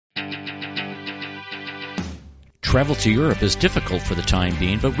Travel to Europe is difficult for the time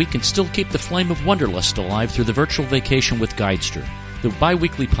being, but we can still keep the flame of wanderlust alive through the virtual vacation with Guidester, the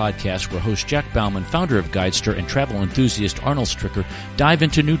bi-weekly podcast where host Jack Bauman, founder of Guidester, and travel enthusiast Arnold Stricker dive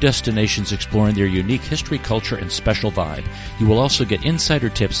into new destinations exploring their unique history, culture, and special vibe. You will also get insider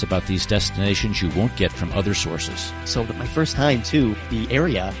tips about these destinations you won't get from other sources. So my first time to the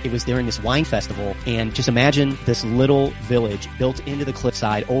area, it was during this wine festival, and just imagine this little village built into the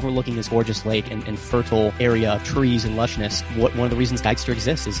cliffside overlooking this gorgeous lake and fertile area of trees and lushness. One of the reasons Guidester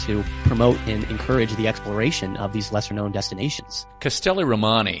exists is to promote and encourage the exploration of these lesser-known destinations. Castelli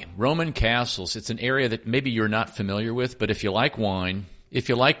Romani, Roman castles. It's an area that maybe you're not familiar with, but if you like wine, if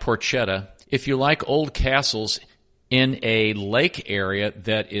you like porchetta, if you like old castles in a lake area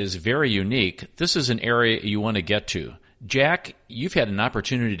that is very unique, this is an area you want to get to. Jack, you've had an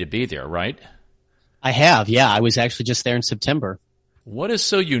opportunity to be there, right? I have, yeah. I was actually just there in September. What is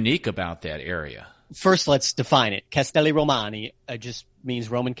so unique about that area? First, let's define it. Castelli Romani just means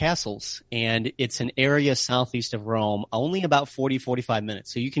Roman castles, and it's an area southeast of Rome, only about 45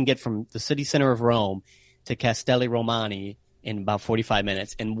 minutes. So you can get from the city center of Rome to Castelli Romani in about 45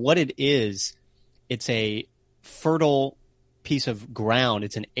 minutes. And what it is, it's a fertile piece of ground.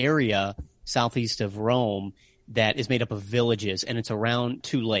 It's an area southeast of Rome that is made up of villages, and it's around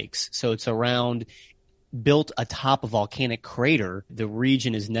two lakes. So it's built atop a volcanic crater. The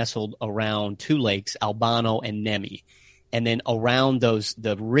region is nestled around two lakes, Albano and Nemi. And then around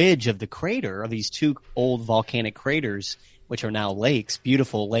the ridge of the crater, of these two old volcanic craters, which are now lakes,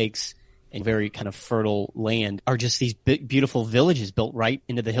 beautiful lakes and very kind of fertile land, are just these beautiful villages built right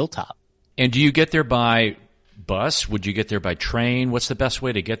into the hilltop. And do you get there by bus? Would you get there by train? What's the best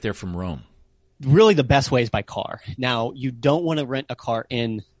way to get there from Rome? Really, the best way is by car. Now, you don't want to rent a car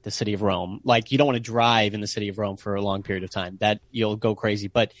in the city of Rome. Like, you don't want to drive in the city of Rome for a long period of time. That you'll go crazy.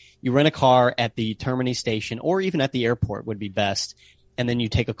 But you rent a car at the Termini station or even at the airport would be best. And then you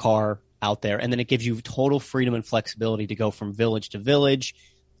take a car out there, and then it gives you total freedom and flexibility to go from village to village.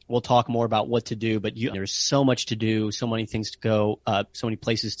 We'll talk more about what to do, but there's so much to do, so many things to go, so many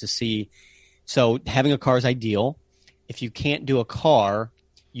places to see. So having a car is ideal. If you can't do a car,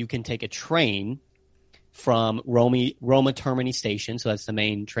 you can take a train from Roma Termini station. So that's the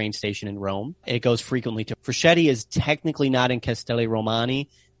main train station in Rome. It goes frequently to Frascati. Is technically not in Castelli Romani,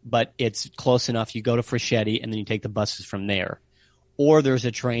 but it's close enough. You go to Frascati and then you take the buses from there. Or there's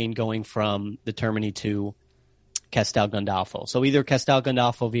a train going from the Termini to Castel Gandolfo. So either Castel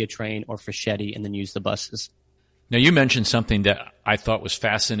Gandolfo via train or Frascati and then use the buses. Now, you mentioned something that I thought was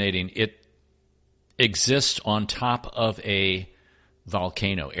fascinating. It exists on top of a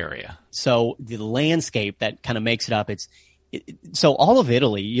volcano area. So the landscape that kind of makes it up, so all of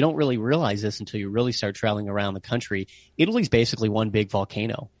Italy, you don't really realize this until you really start traveling around the country. Italy's basically one big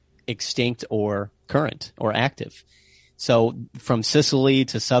volcano, extinct or current or active. So from Sicily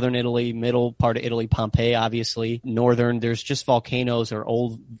to southern Italy, middle part of Italy, Pompeii, obviously, northern, there's just volcanoes or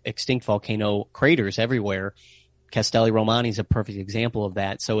old extinct volcano craters everywhere. Castelli Romani is a perfect example of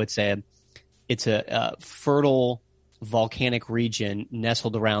that. So it's a fertile volcanic region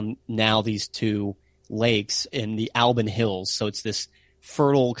nestled around now these two lakes in the Alban Hills. So it's this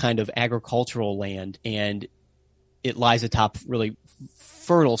fertile kind of agricultural land, and it lies atop really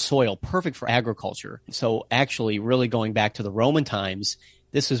fertile soil, perfect for agriculture. So actually, really going back to the Roman times,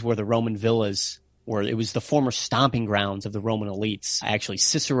 this is where the Roman villas were. It was the former stomping grounds of the Roman elites. Actually,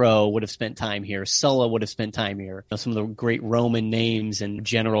 Cicero would have spent time here. Sulla would have spent time here. Some of the great Roman names and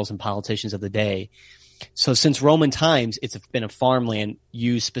generals and politicians of the day. So since Roman times, it's been a farmland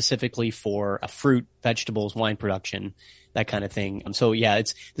used specifically for fruit, vegetables, wine production, that kind of thing. So yeah,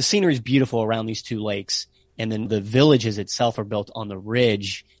 the scenery is beautiful around these two lakes. And then the villages itself are built on the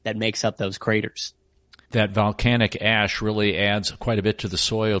ridge that makes up those craters. That volcanic ash really adds quite a bit to the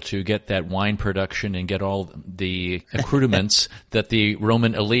soil to get that wine production and get all the accoutrements that the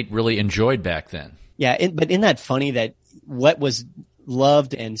Roman elite really enjoyed back then. Yeah, but isn't that funny that what was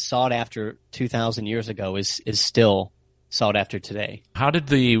loved and sought after 2,000 years ago is still sought after today? How did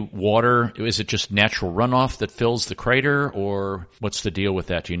the water, is it just natural runoff that fills the crater, or what's the deal with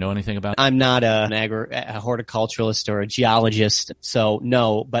that? Do you know anything about it? I'm not a horticulturalist or a geologist, so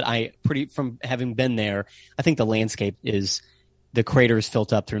no, but from having been there, I think the landscape is, the crater is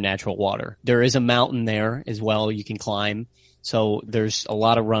filled up through natural water. There is a mountain there as well you can climb. So there's a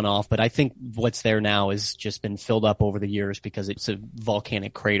lot of runoff, but I think what's there now has just been filled up over the years because it's a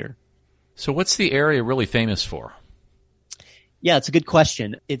volcanic crater. So what's the area really famous for? Yeah, it's a good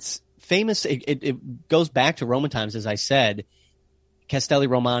question. It's famous. It goes back to Roman times, as I said. Castelli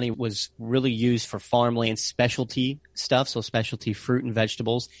Romani was really used for farmland specialty stuff, so specialty fruit and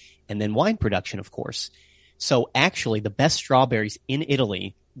vegetables, and then wine production, of course. So actually, the best strawberries in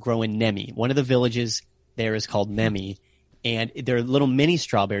Italy grow in Nemi. One of the villages there is called Nemi, and they're little mini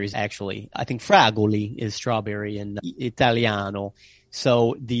strawberries, actually. I think fragoli is strawberry in Italiano.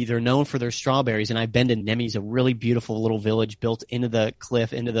 So they're known for their strawberries, and I've been to Nemi. It's a really beautiful little village built into the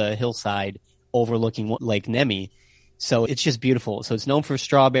cliff, into the hillside, overlooking Lake Nemi. So it's just beautiful. So it's known for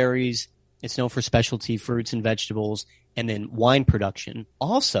strawberries. It's known for specialty fruits and vegetables, and then wine production.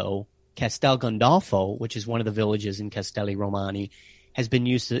 Also, Castel Gandolfo, which is one of the villages in Castelli Romani, has been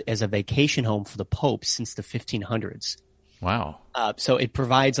used as a vacation home for the Pope since the 1500s. Wow. So it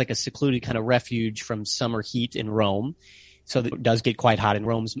provides like a secluded kind of refuge from summer heat in Rome. So it does get quite hot in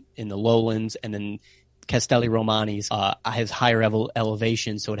Rome's in the lowlands, and then Castelli Romani's has higher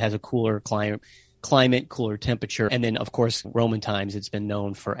elevation, so it has a cooler climate, cooler temperature. And then, of course, Roman times, it's been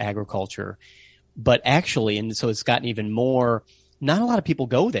known for agriculture. But actually, and so it's gotten even more, not a lot of people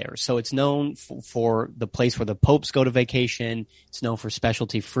go there. So it's known for the place where the popes go to vacation. It's known for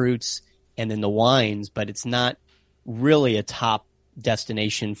specialty fruits and then the wines, but it's not really a top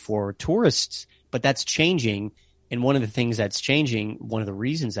destination for tourists. But that's changing. And one of the things that's changing, one of the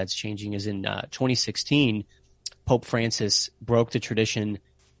reasons that's changing is in 2016, Pope Francis broke the tradition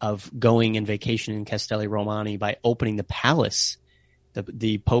of going and vacation in Castelli Romani by opening the palace,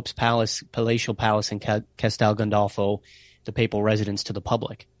 the Pope's palace, palatial palace in Castel Gandolfo, the papal residence, to the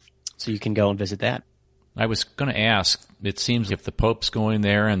public. So you can go and visit that. I was going to ask, it seems if the Pope's going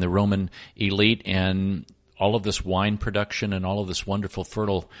there and the Roman elite and all of this wine production and all of this wonderful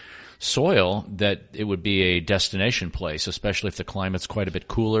fertile soil, that it would be a destination place, especially if the climate's quite a bit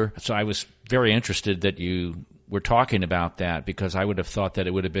cooler. So I was very interested that you were talking about that, because I would have thought that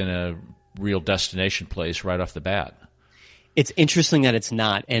it would have been a real destination place right off the bat. It's interesting that it's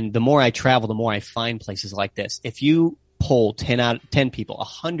not. And the more I travel, the more I find places like this. If you poll 10 people,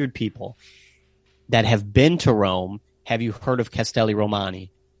 100 people that have been to Rome, have you heard of Castelli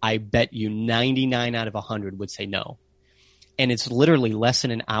Romani? I bet you 99 out of 100 would say no. And it's literally less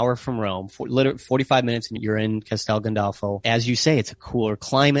than an hour from Rome, 45 minutes, and you're in Castel Gandolfo. As you say, it's a cooler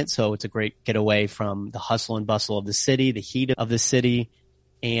climate, so it's a great getaway from the hustle and bustle of the city, the heat of the city,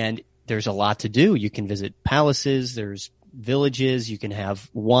 and there's a lot to do. You can visit palaces, there's villages, you can have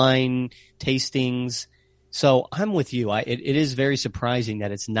wine tastings. So I'm with you. It is very surprising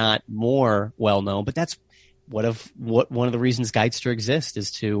that it's not more well known, but that's one of the reasons Guidester exists,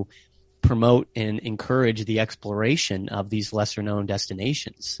 is to promote and encourage the exploration of these lesser known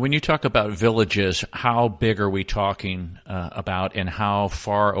destinations. When you talk about villages, how big are we talking about, and how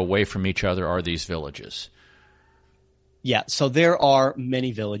far away from each other are these villages? Yeah, so there are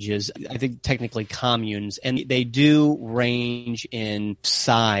many villages, I think technically communes, and they do range in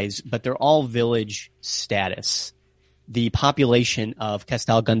size, but they're all village status. The population of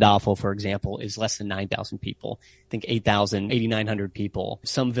Castel Gandolfo, for example, is less than 9,000 people. I think 8,900 people.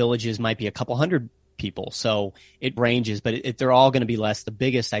 Some villages might be a couple hundred people, so it ranges, but they're all going to be less. The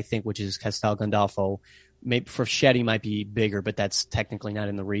biggest, I think, which is Castel Gandolfo, maybe Frascati might be bigger, but that's technically not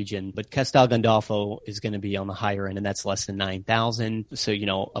in the region. But Castel Gandolfo is going to be on the higher end, and that's less than 9,000.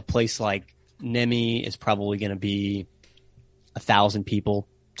 So, a place like Nemi is probably going to be 1,000 people,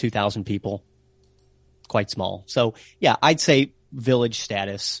 2,000 people. Quite small. So yeah, I'd say village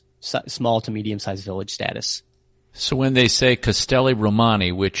status, small to medium-sized village status. So when they say Castelli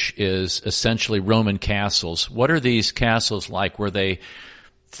Romani, which is essentially Roman castles, what are these castles like? Were they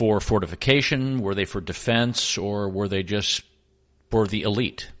for fortification? Were they for defense? Or were they just for the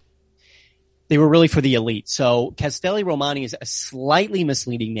elite? They were really for the elite. So Castelli Romani is a slightly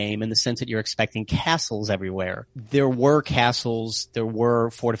misleading name in the sense that you're expecting castles everywhere. There were castles, there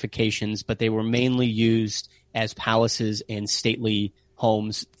were fortifications, but they were mainly used as palaces and stately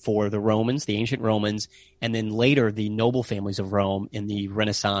homes for the Romans, the ancient Romans, and then later the noble families of Rome in the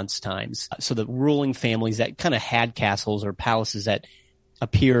Renaissance times. So the ruling families that kind of had castles or palaces that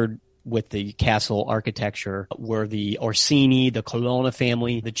appeared with the castle architecture were the Orsini, the Colonna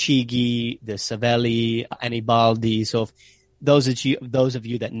family, the Chigi, the Savelli, Anibaldi. So if those of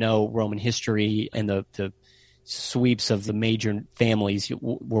you that know Roman history and the sweeps of the major families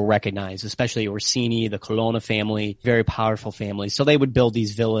will recognize, especially Orsini, the Colonna family, very powerful families. So they would build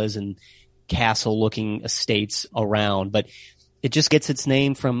these villas and castle-looking estates around, but it just gets its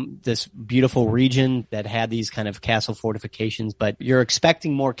name from this beautiful region that had these kind of castle fortifications, but you're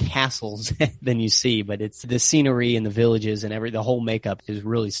expecting more castles than you see, but it's the scenery and the villages and the whole makeup is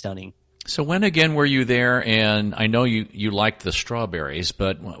really stunning. So when again were you there? And I know you liked the strawberries,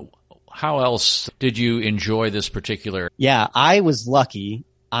 but How else did you enjoy this particular? Yeah, I was lucky.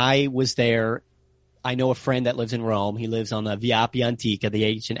 I was there. I know a friend that lives in Rome. He lives on the Via Appia Antica, the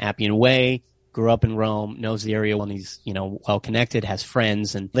ancient Appian Way. Grew up in Rome, knows the area when he's, well connected, has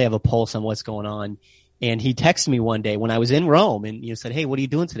friends, and they have a pulse on what's going on. And he texted me one day when I was in Rome and said, "Hey, what are you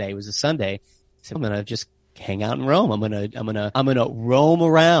doing today?" It was a Sunday. I said, "I'm gonna just hang out in Rome. I'm gonna roam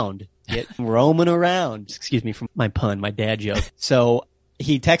around, get roaming around." Excuse me for my pun, my dad joke. So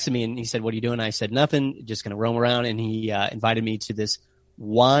he texted me and he said, "What are you doing?" I said, "Nothing, just gonna roam around." And he invited me to this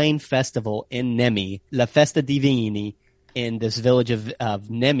wine festival in Nemi, La Festa di Vini, in this village of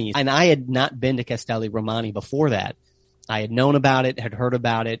Nemi. And I had not been to Castelli Romani before that. I had known about it, had heard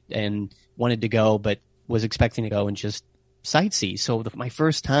about it, and wanted to go, but was expecting to go and just sightsee. So my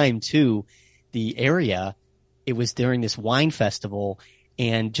first time to the area, it was during this wine festival.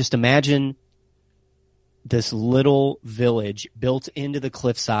 And just imagine this little village built into the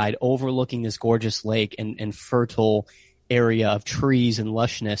cliffside overlooking this gorgeous lake and fertile area of trees and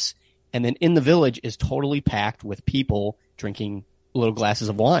lushness. And then in the village is totally packed with people drinking little glasses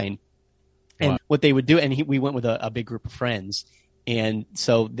of wine. And what they would do, and we went with a big group of friends. And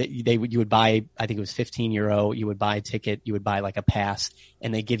so you would buy, I think it was €15. You would buy a ticket, you would buy like a pass,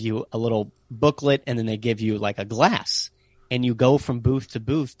 and they give you a little booklet, and then they give you like a glass. And you go from booth to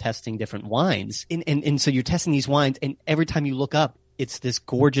booth testing different wines. And so you're testing these wines, and every time you look up, it's this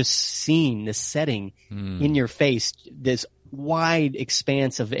gorgeous scene, this setting in your face, this wide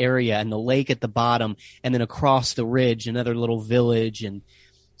expanse of area and the lake at the bottom, and then across the ridge, another little village. And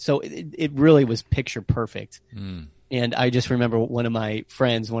so it really was picture perfect. And I just remember one of my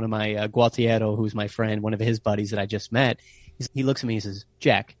friends, one of my Gualtiero, who's my friend, one of his buddies that I just met, he looks at me and says,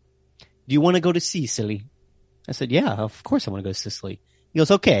 "Jack, do you want to go to Sicily?" I said, "Yeah, of course I want to go to Sicily." He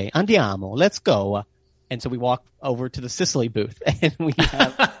goes, "Okay, andiamo, let's go." And so we walk over to the Sicily booth, and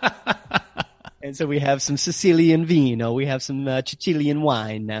we have some Sicilian vino, we have some Sicilian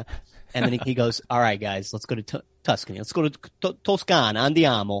wine, and then he goes, "All right, guys, let's go to Tuscany, let's go to Toscana,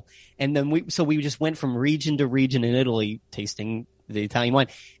 andiamo." And then we just went from region to region in Italy, tasting the Italian wine.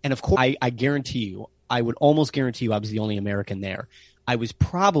 And of course, I guarantee you, I would almost guarantee you, I was the only American there. I was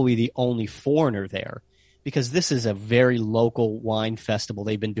probably the only foreigner there, because this is a very local wine festival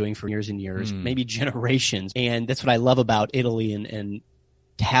they've been doing for years and years, maybe generations. And that's what I love about Italy and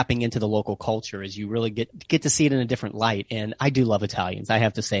tapping into the local culture, is you really get to see it in a different light. And I do love Italians. I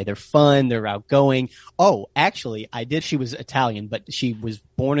have to say, they're fun, they're outgoing. Oh, actually, she was Italian, but she was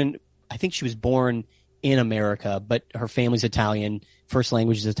born in America, but her family's Italian. First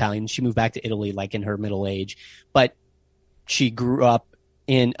language is Italian. She moved back to Italy like in her middle age, but she grew up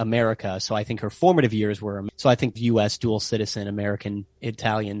in America. So I think her formative years were, so I think U.S. dual citizen, American,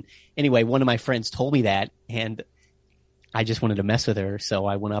 Italian. Anyway, one of my friends told me that, and I just wanted to mess with her. So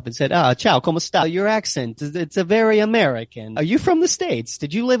I went up and said, "Ciao, come sta? Your accent, it's a very American. Are you from the States?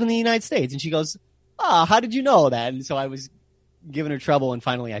 Did you live in the United States?" And she goes, "How did you know that?" And so I was giving her trouble. And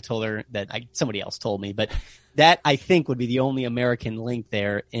finally I told her that somebody else told me, but that I think would be the only American link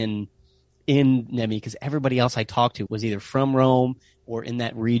there in Nemi, because everybody else I talked to was either from Rome or in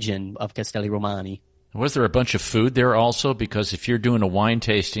that region of Castelli Romani. Was there a bunch of food there also? Because if you're doing a wine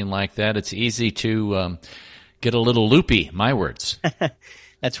tasting like that, it's easy to get a little loopy, my words.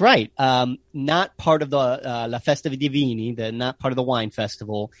 That's right. Not part of the La Festa di Vini, not part of the wine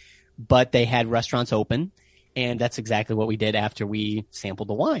festival, but they had restaurants open. And that's exactly what we did after we sampled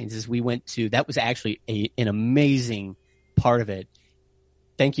the wines, is we went to, that was actually an amazing part of it.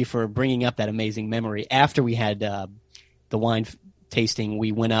 Thank you for bringing up that amazing memory. After we had the wine tasting,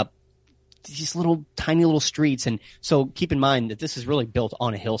 we went up these tiny little streets. And so keep in mind that this is really built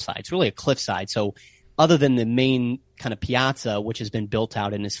on a hillside. It's really a cliffside. So other than the main kind of piazza, which has been built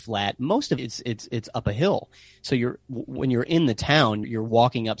out and is flat, most of it's up a hill. So when you're in the town, you're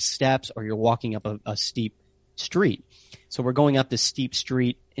walking up steps or you're walking up a steep street. So we're going up this steep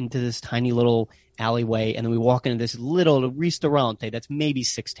street into this tiny little alleyway, and then we walk into this little ristorante that's maybe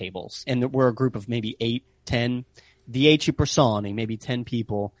 6 tables. And we're a group of maybe 8, 10, 10 persone, maybe 10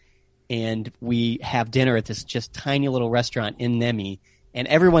 people. And we have dinner at this just tiny little restaurant in Nemi. And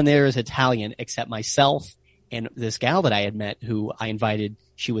everyone there is Italian except myself and this gal that I had met who I invited.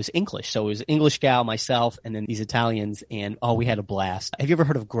 She was English. So it was an English gal, myself, and then these Italians. And we had a blast. Have you ever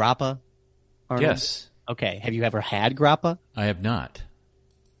heard of grappa, Arnold? Yes. Okay. Have you ever had grappa? I have not.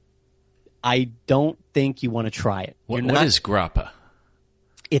 I don't think you want to try it. What is grappa?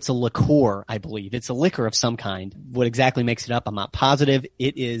 It's a liqueur, I believe. It's a liquor of some kind. What exactly makes it up, I'm not positive.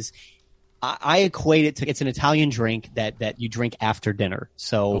 It is, I equate it to, it's an Italian drink that you drink after dinner.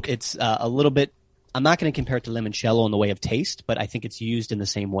 So okay. It's a little bit I'm not going to compare it to limoncello in the way of taste, but I think it's used in the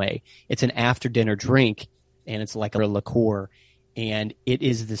same way. It's an after dinner drink, and it's like a liqueur, and it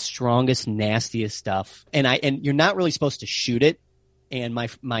is the strongest, nastiest stuff. And you're not really supposed to shoot it. And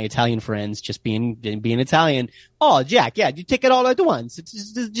my Italian friends, just being Italian, oh, Jack, yeah, you take it all at once.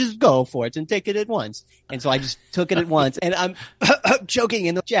 Just go for it and take it at once. And so I just took it at once, and I'm joking.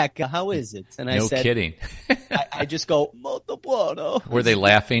 And Jack, how is it? And I said, no kidding. I just go, molto buono. Were they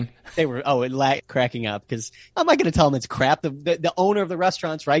laughing? They were, cracking up, because I'm not going to tell them it's crap. The owner of the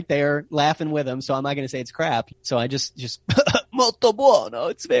restaurant's right there laughing with them, so I'm not going to say it's crap. So I just molto buono.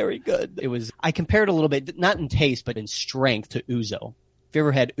 It's very good. I compared a little bit, not in taste, but in strength, to ouzo. If you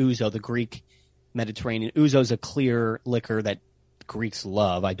ever had ouzo, the Greek Mediterranean, ouzo is a clear liquor that Greeks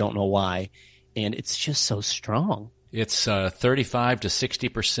love. I don't know why. And it's just so strong. It's 35 to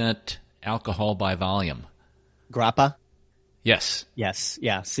 60% alcohol by volume. Grappa? Yes. Yes.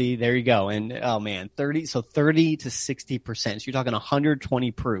 Yeah. See, there you go. And oh man, 30 to 60%. So you're talking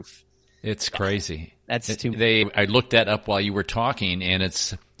 120 proof. It's crazy. That's too much. I looked that up while you were talking, and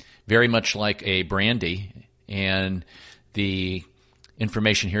it's very much like a brandy, and the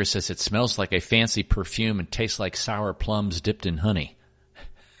information here says it smells like a fancy perfume and tastes like sour plums dipped in honey.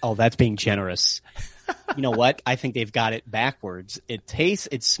 Oh, that's being generous. You know what? I think they've got it backwards.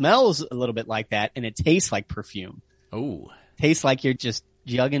 It smells a little bit like that, and it tastes like perfume. Oh. Tastes like you're just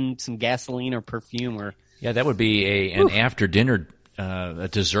jugging some gasoline or perfume or. Yeah, that would be an after dinner, a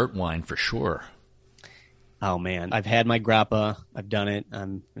dessert wine for sure. Oh man, I've had my grappa. I've done it.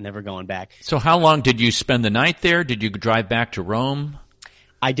 I'm never going back. So how long did you spend the night there? Did you drive back to Rome?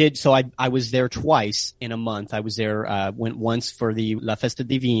 I did. So I was there twice in a month. I was there, went once for the La Festa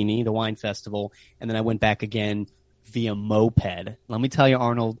di Vini, the wine festival, and then I went back again via moped. Let me tell you,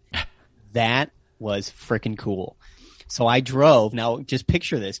 Arnold, that was freaking cool. So I drove. Now, just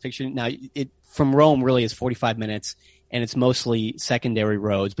picture this. Now, it from Rome really is 45 minutes, and it's mostly secondary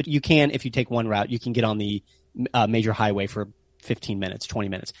roads. But you can, if you take one route, you can get on the major highway for 15 minutes, 20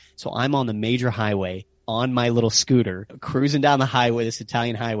 minutes. So I'm on the major highway on my little scooter, cruising down the highway, this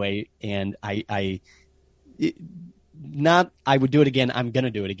Italian highway, and I would do it again. I'm going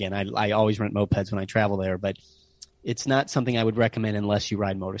to do it again. I always rent mopeds when I travel there, but it's not something I would recommend unless you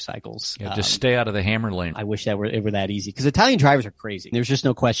ride motorcycles. Yeah, just stay out of the hammer lane. I wish it were that easy, because Italian drivers are crazy. There's just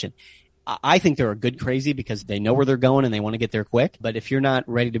no question. I think they're a good crazy because they know where they're going and they want to get there quick. But if you're not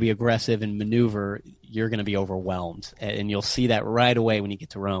ready to be aggressive and maneuver, you're going to be overwhelmed. And you'll see that right away when you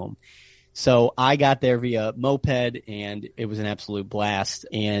get to Rome. So I got there via moped, and it was an absolute blast,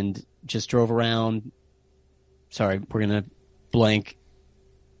 and just drove around. Sorry, we're going to blank.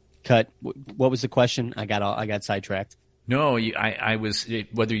 Cut. What was the question? I got sidetracked. No, I was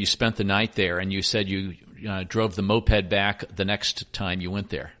whether you spent the night there, and you said you drove the moped back the next time you went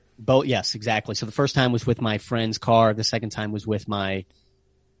there. Both, yes, exactly. So the first time was with my friend's car. The second time was with my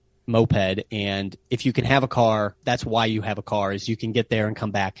moped. And if you can have a car, that's why you have a car, is you can get there and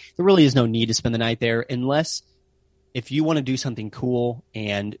come back. There really is no need to spend the night there, unless if you want to do something cool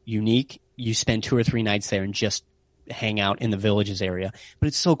and unique, you spend 2 or 3 nights there and just hang out in the villages area. But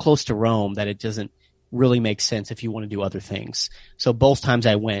it's so close to Rome that it doesn't really make sense if you want to do other things. So both times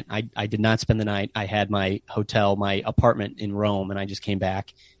I went, I did not spend the night. I had my hotel, my apartment in Rome, and I just came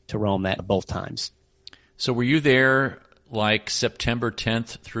back to Rome both times. So were you there like September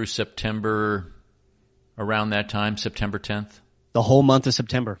 10th through September, around that time, September 10th? The whole month of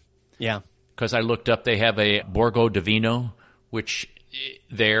September, yeah. Because I looked up, they have a Borgo Divino, which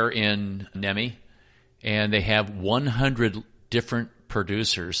there in Nemi, and they have 100 different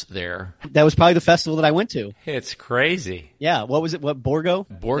producers there. That was probably the festival that I went to. It's crazy. Yeah, what was it? What, Borgo?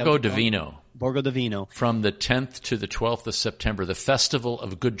 Borgo Divino. Borgo Divino. From the 10th to the 12th of September, the Festival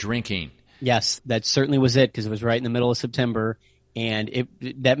of Good Drinking. Yes, that certainly was it, because it was right in the middle of September, and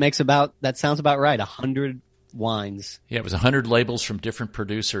that sounds about right, 100 wines. Yeah, it was 100 labels from different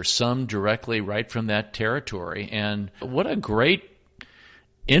producers, some directly right from that territory. And what a great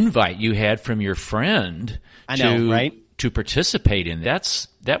invite you had from your friend to participate in.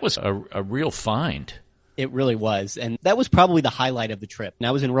 That was a real find. It really was, and that was probably the highlight of the trip. And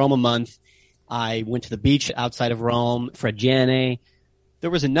I was in Rome a month. I went to the beach outside of Rome, Fregene. There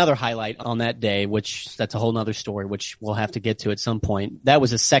was another highlight on that day, which that's a whole nother story, which we'll have to get to at some point. That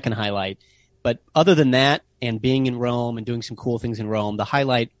was a second highlight. But other than that, and being in Rome and doing some cool things in Rome, the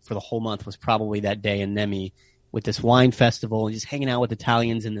highlight for the whole month was probably that day in Nemi with this wine festival and just hanging out with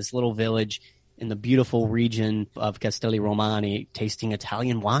Italians in this little village in the beautiful region of Castelli Romani, tasting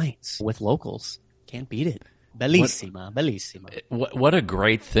Italian wines with locals. Can't beat it. Bellissima, bellissima. What a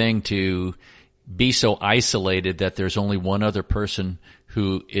great thing to be so isolated that there's only one other person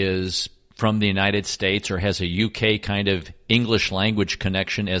who is from the United States or has a UK kind of English language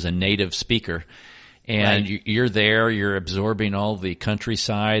connection as a native speaker. And Right. you're there, you're absorbing all the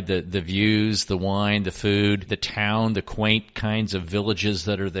countryside, the views, the wine, the food, the town, the quaint kinds of villages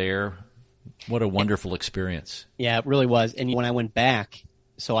that are there. What a wonderful experience. Yeah, it really was. And when I went back,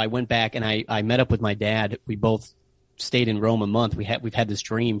 and I met up with my dad. We both stayed in Rome a month. We've had this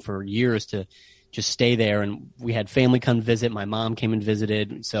dream for years to just stay there, and we had family come visit. My mom came and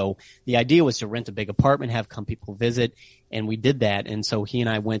visited. So the idea was to rent a big apartment, have come people visit, and we did that. And so he and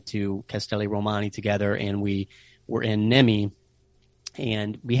I went to Castelli Romani together, and we were in Nemi,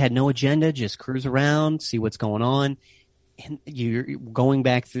 and we had no agenda, just cruise around, see what's going on. And you're going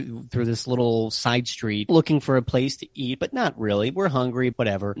back through this little side street looking for a place to eat, but not really. We're hungry,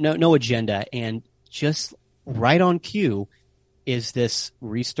 whatever. No agenda. And just right on cue is this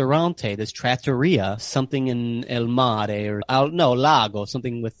ristorante, this trattoria, something in El Mare Lago,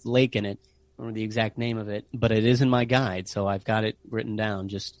 something with lake in it. I don't remember the exact name of it, but it is in my guide, so I've got it written down,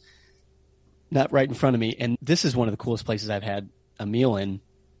 just not right in front of me. And this is one of the coolest places I've had a meal in,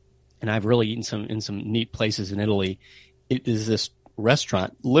 and I've really eaten in some neat places in Italy. It is this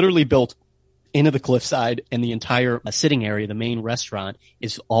restaurant literally built into the cliffside, and the entire sitting area, the main restaurant,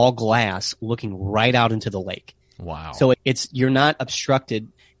 is all glass looking right out into the lake. Wow. So you're not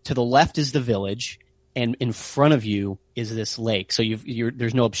obstructed. To the left is the village, and in front of you is this lake. So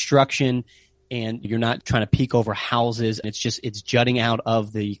there's no obstruction, and you're not trying to peek over houses. It's jutting out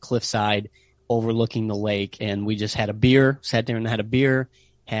of the cliffside, overlooking the lake. And we just had a beer, sat there and had a beer.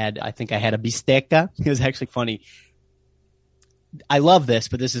 I think I had a bistecca. It was actually funny. I love this,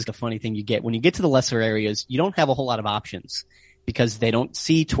 but this is the funny thing you get. When you get to the lesser areas, you don't have a whole lot of options because they don't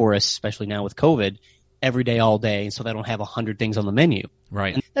see tourists, especially now with COVID, every day, all day. And so they don't have 100 things on the menu.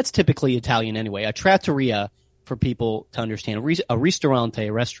 Right. And that's typically Italian anyway. A trattoria, for people to understand, a ristorante,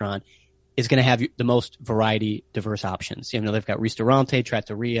 a restaurant, is going to have the most variety, diverse options. You know, they've got ristorante,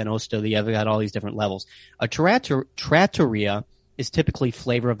 trattoria, and osto. They've got all these different levels. A trattoria is typically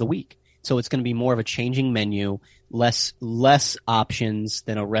flavor of the week. So it's going to be more of a changing menu, less options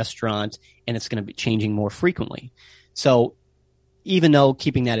than a restaurant, and it's going to be changing more frequently. So even though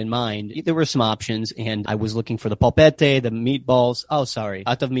keeping that in mind, there were some options, and I was looking for the polpette, the meatballs. Oh, sorry,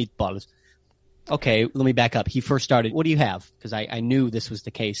 out of meatballs. Okay, let me back up. He first started, what do you have? Because I knew this was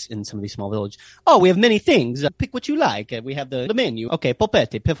the case in some of these small villages. Oh, we have many things. Pick what you like. We have the menu. Okay,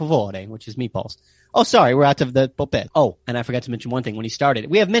 polpette, per favore, which is meatballs. Oh, sorry, we're out of the polpette. Oh, and I forgot to mention one thing when he started.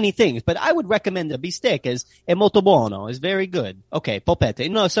 We have many things, but I would recommend the bistec è molto buono. It's very good. Okay, polpette.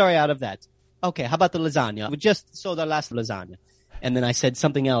 No, sorry, out of that. Okay, how about the lasagna? We just saw the last lasagna. And then I said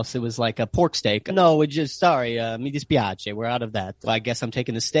something else. It was like a pork steak. No, we just, sorry, mi dispiace. We're out of that. Well, I guess I'm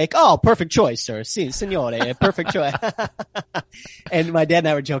taking the steak. Oh, perfect choice, sir. Si, signore. Perfect choice. And my dad and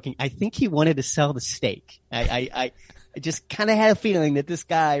I were joking. I think he wanted to sell the steak. I just kind of had a feeling that this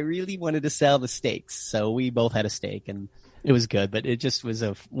guy really wanted to sell the steaks. So we both had a steak, and it was good, but it just was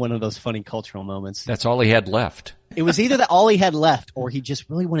one of those funny cultural moments. That's all he had left. It was either that all he had left, or he just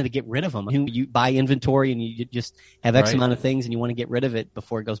really wanted to get rid of them. You buy inventory and you just have X amount of things and you want to get rid of it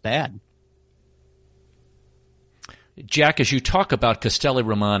before it goes bad. Jack, as you talk about Castelli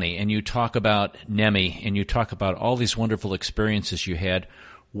Romani and you talk about Nemi and you talk about all these wonderful experiences you had,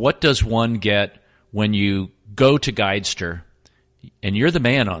 what does one get when you go to Guidester, and you're the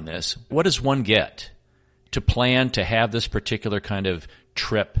man on this, what does one get to plan to have this particular kind of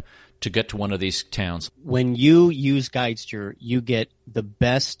trip to get to one of these towns? When you use Guidester, you get the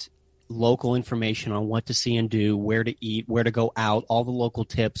best local information on what to see and do, where to eat, where to go out, all the local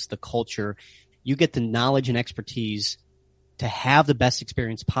tips, the culture. You get the knowledge and expertise to have the best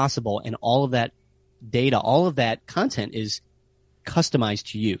experience possible, and all of that data, all of that content is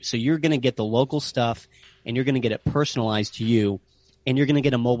customized to you. So you're going to get the local stuff, and you're going to get it personalized to you, and you're going to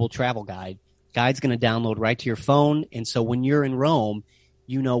get a mobile travel guide. Guide's going to download right to your phone, and so when you're in Rome,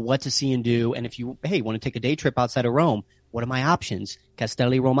 you know what to see and do. And if you, want to take a day trip outside of Rome, what are my options?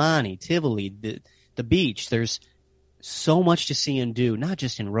 Castelli Romani, Tivoli, the beach. There's so much to see and do, not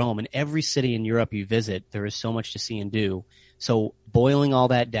just in Rome. In every city in Europe you visit, there is so much to see and do. So boiling all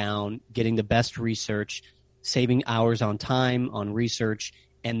that down, getting the best research, saving hours on time, on research,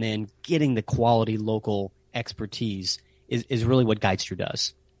 and then getting the quality local expertise is really what Guidester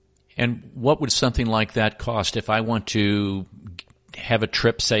does. And what would something like that cost if I want to have a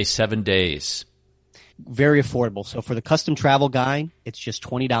trip, say, 7 days? Very affordable. So for the custom travel guide, it's just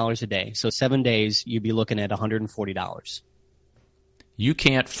 $20 a day. So 7 days, you'd be looking at $140. You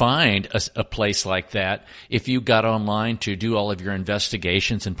can't find a place like that if you got online to do all of your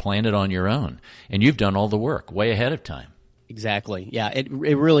investigations and plan it on your own. And you've done all the work way ahead of time. Exactly. Yeah, it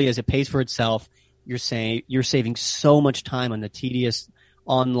really is. It pays for itself. You're saving so much time on the tedious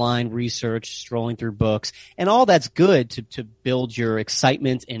online research, strolling through books, and all that's good to build your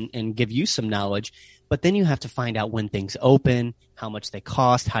excitement and give you some knowledge. But then you have to find out when things open, how much they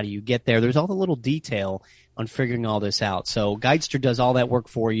cost, how do you get there. There's all the little detail on figuring all this out. So Guidester does all that work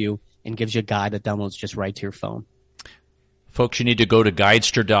for you and gives you a guide that downloads just right to your phone. Folks, you need to go to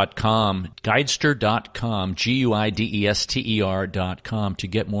Guidester.com, Guidester.com, Guidester.com to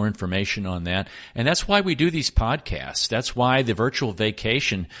get more information on that. And that's why we do these podcasts. That's why the virtual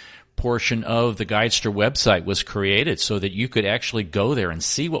vacation portion of the Guidester website was created, so that you could actually go there and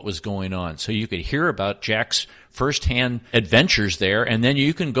see what was going on. So you could hear about Jack's firsthand adventures there, and then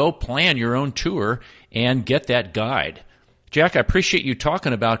you can go plan your own tour and get that guide. Jack, I appreciate you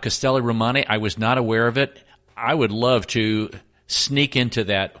talking about Castelli Romani. I was not aware of it. I would love to sneak into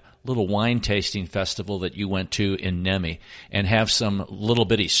that little wine tasting festival that you went to in Nemi and have some little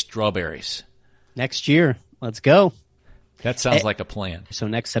bitty strawberries. Next year. Let's go. That sounds like a plan. So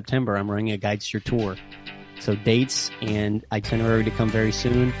next September, I'm running a Guidester tour. So dates and itinerary to come very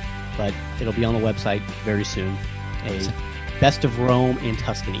soon, but it'll be on the website very soon. A Best of Rome and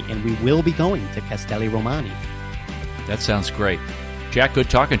Tuscany. And we will be going to Castelli Romani. That sounds great. Jack, good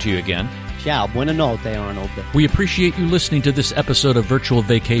talking to you again. Ciao, buonanotte, Arnold. We appreciate you listening to this episode of Virtual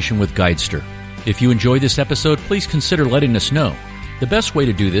Vacation with Guidester. If you enjoyed this episode, please consider letting us know. The best way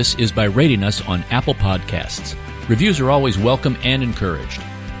to do this is by rating us on Apple Podcasts. Reviews are always welcome and encouraged.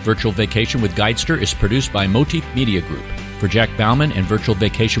 Virtual Vacation with Guidester is produced by Motif Media Group. For Jack Bauman and Virtual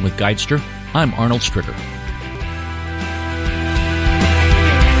Vacation with Guidester, I'm Arnold Stricker.